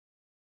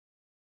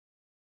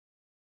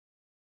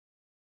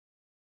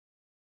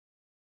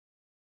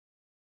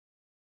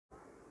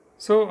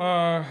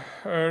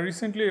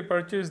Recently I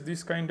purchased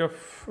this kind of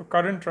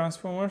current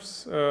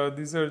transformers.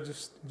 These are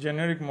just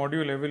generic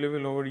module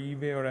available over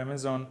eBay or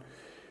Amazon,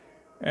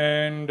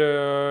 and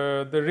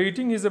the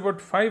rating is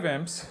about 5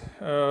 amps.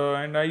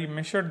 And I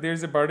measured there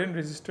is a burden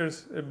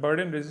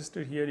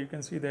resistor here. You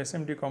can see the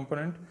SMT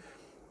component.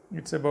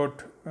 It's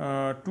about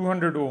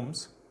 200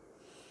 ohms.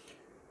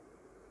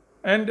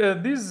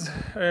 And these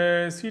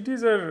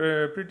CTs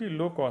are pretty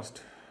low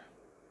cost.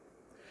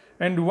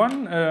 And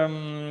one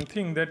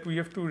thing that we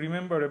have to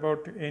remember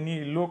about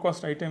any low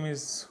cost item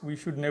is we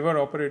should never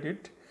operate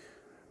it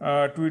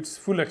to its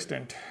full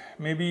extent.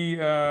 Maybe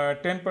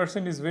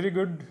 10% is very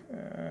good,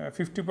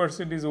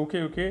 50% is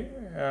okay.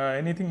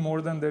 Anything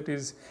more than that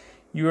is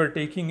you are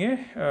taking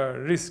a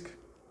risk.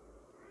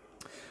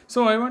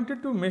 So I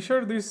wanted to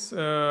measure this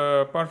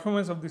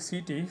performance of the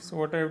CT. So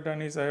what I have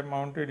done is I have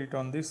mounted it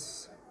on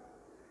this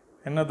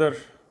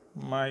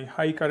my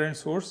high current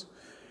source.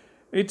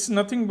 It's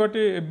nothing but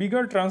a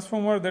bigger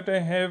transformer that I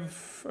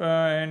have,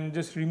 and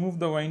just remove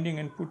the winding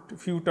and put a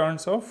few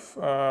turns of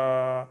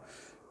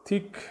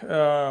thick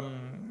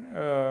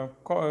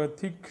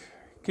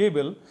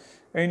cable,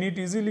 and it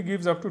easily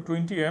gives up to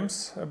 20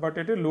 amps but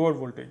at a lower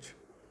voltage.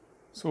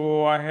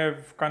 So I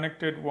have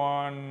connected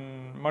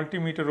one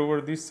multimeter over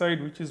this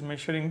side which is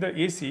measuring the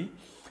AC,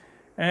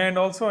 and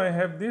also I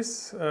have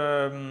this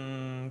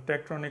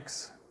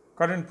Tektronix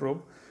current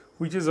probe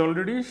which is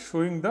already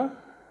showing the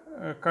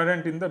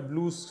current in the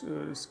blue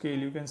scale.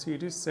 You can see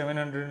it is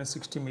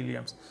 760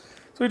 milliamps.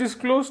 So it is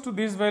close to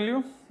this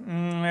value,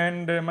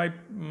 and my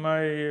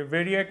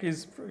variac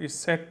is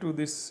set to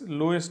this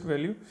lowest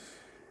value,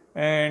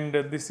 and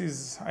this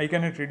is, I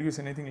cannot reduce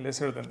anything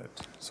lesser than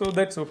that. So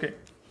that's okay.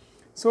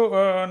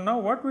 So now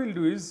what we will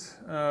do is,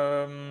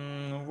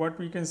 what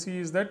we can see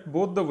is that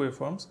both the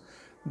waveforms,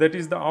 that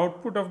is the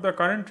output of the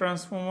current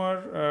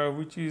transformer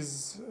which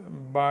is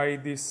by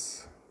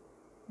this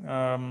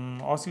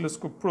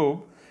oscilloscope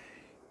probe,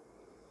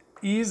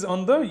 is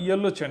on the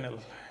yellow channel,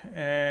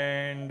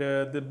 and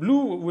the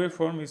blue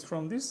waveform is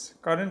from this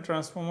current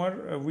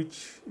transformer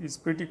which is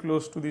pretty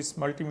close to this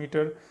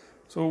multimeter.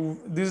 So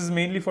this is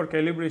mainly for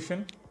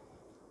calibration.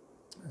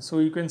 So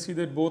you can see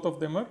that both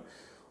of them are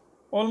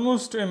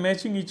almost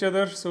matching each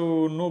other,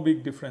 so no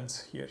big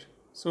difference here.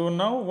 So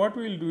now what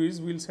we will do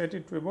is we will set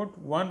it to about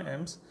 1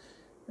 amps,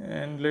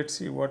 and let's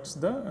see what's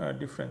the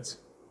difference.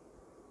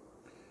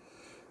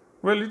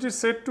 Well, it is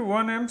set to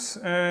 1 amps,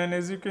 and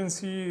as you can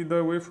see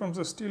the waveforms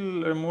are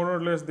still more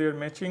or less they are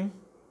matching,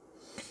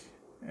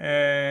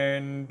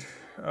 and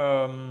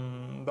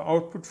the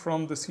output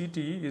from the CT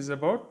is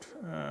about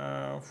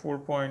 4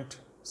 point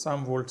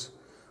some volts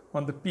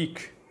on the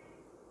peak.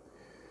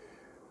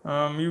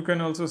 You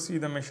can also see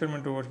the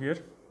measurement over here.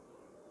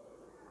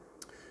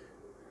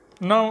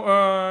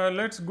 Now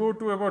let's go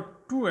to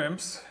about 2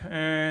 amps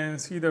and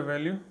see the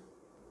value.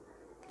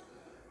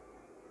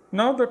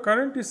 Now the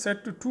current is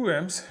set to 2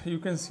 amps, you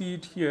can see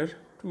it here,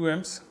 2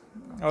 amps.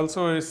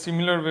 Also a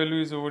similar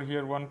value is over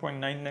here,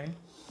 1.99.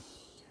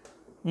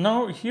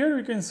 Now here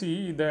we can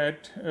see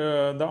that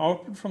the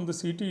output from the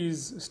CT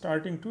is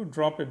starting to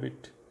drop a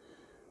bit,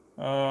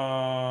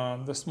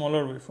 the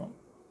smaller waveform.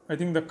 I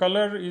think the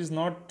color is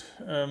not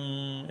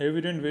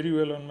evident very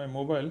well on my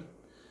mobile,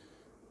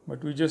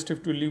 but we just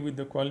have to live with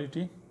the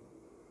quality.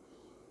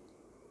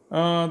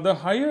 The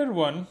higher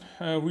one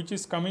which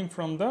is coming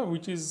from the,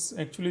 which is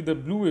actually the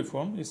blue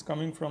waveform, is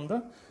coming from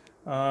the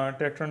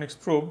Tektronix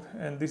probe,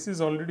 and this is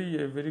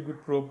already a very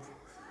good probe,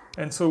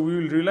 and so we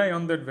will rely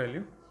on that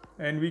value,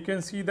 and we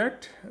can see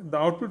that the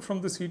output from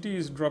the CT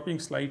is dropping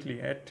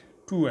slightly at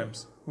 2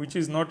 amps, which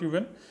is not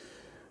even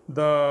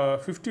the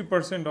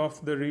 50% of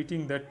the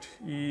rating that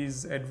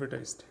is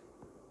advertised.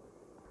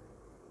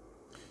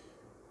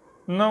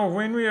 Now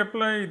when we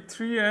apply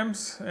 3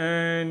 amps,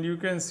 and you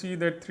can see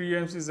that 3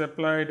 amps is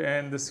applied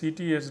and the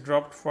CT has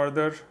dropped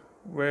further,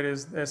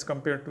 whereas as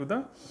compared to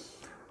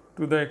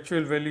the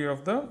actual value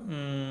of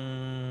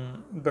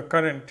the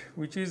current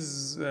which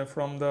is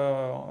from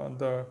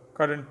the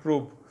current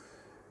probe.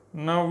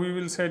 Now we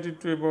will set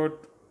it to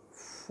about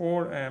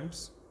 4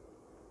 amps.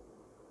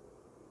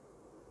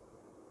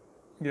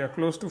 Yeah,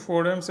 close to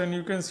 4 amps, and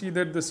you can see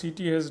that the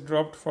CT has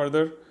dropped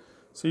further,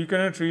 so you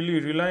cannot really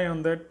rely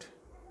on that.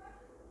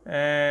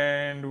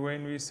 And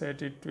when we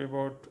set it to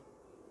about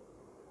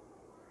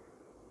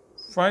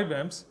 5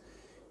 amps,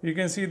 you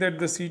can see that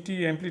the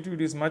CT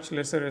amplitude is much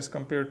lesser as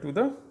compared to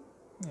the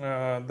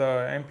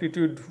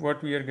amplitude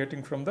what we are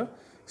getting from the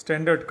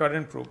standard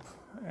current probe,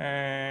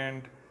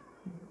 and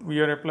we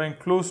are applying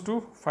close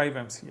to 5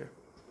 amps here.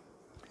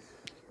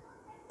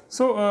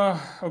 So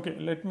okay,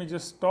 let me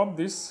just stop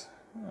this.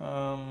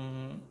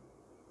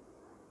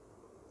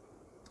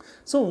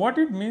 So what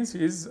it means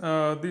is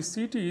this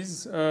CT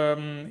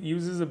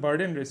uses a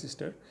burden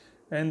resistor,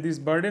 and this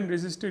burden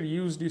resistor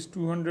used is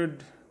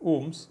 200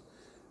 ohms.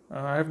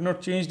 I have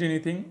not changed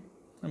anything,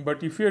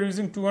 but if you are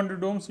using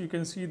 200 ohms, you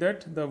can see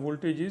that the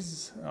voltage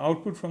is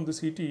output from the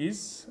CT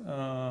is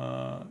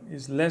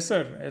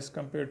lesser as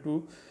compared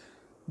to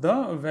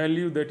the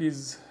value that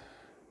is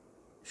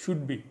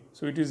should be.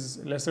 So it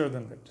is lesser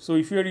than that. So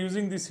if you are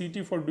using the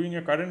CT for doing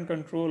a current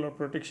control or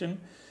protection,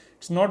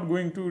 it's not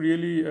going to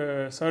really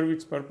serve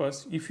its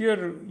purpose if you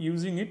are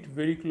using it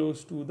very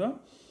close to the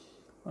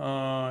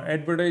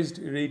advertised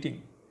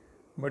rating.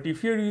 But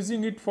if you are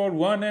using it for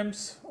 1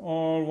 amps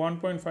or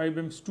 1.5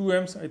 amps, 2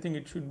 amps, I think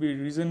it should be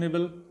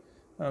reasonable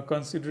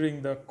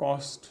considering the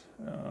cost,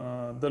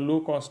 the low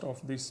cost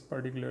of this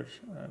particular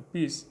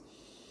piece.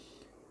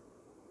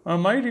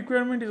 My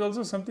requirement is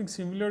also something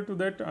similar to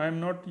that.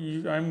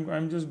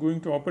 I'm just going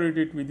to operate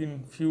it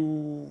within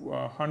few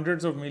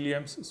hundreds of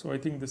milliamps. So I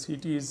think the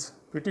CT is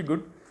pretty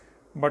good,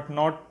 but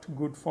not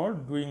good for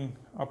doing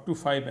up to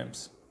 5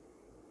 amps.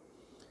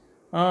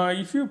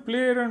 If you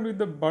play around with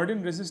the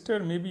burden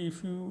resistor, maybe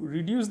if you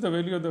reduce the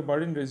value of the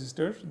burden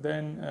resistor,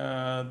 then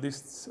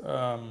this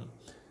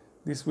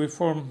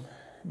waveform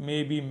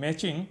may be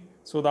matching.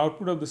 So the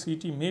output of the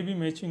CT may be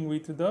matching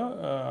with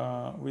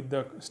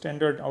the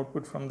standard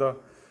output from the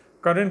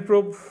current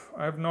probe.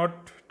 I have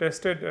not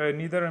tested,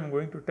 neither I am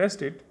going to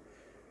test it,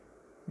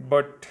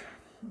 but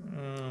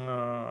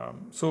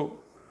so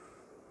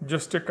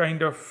just a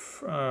kind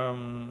of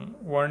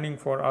warning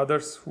for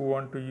others who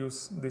want to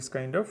use this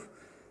kind of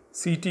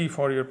CT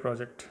for your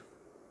project.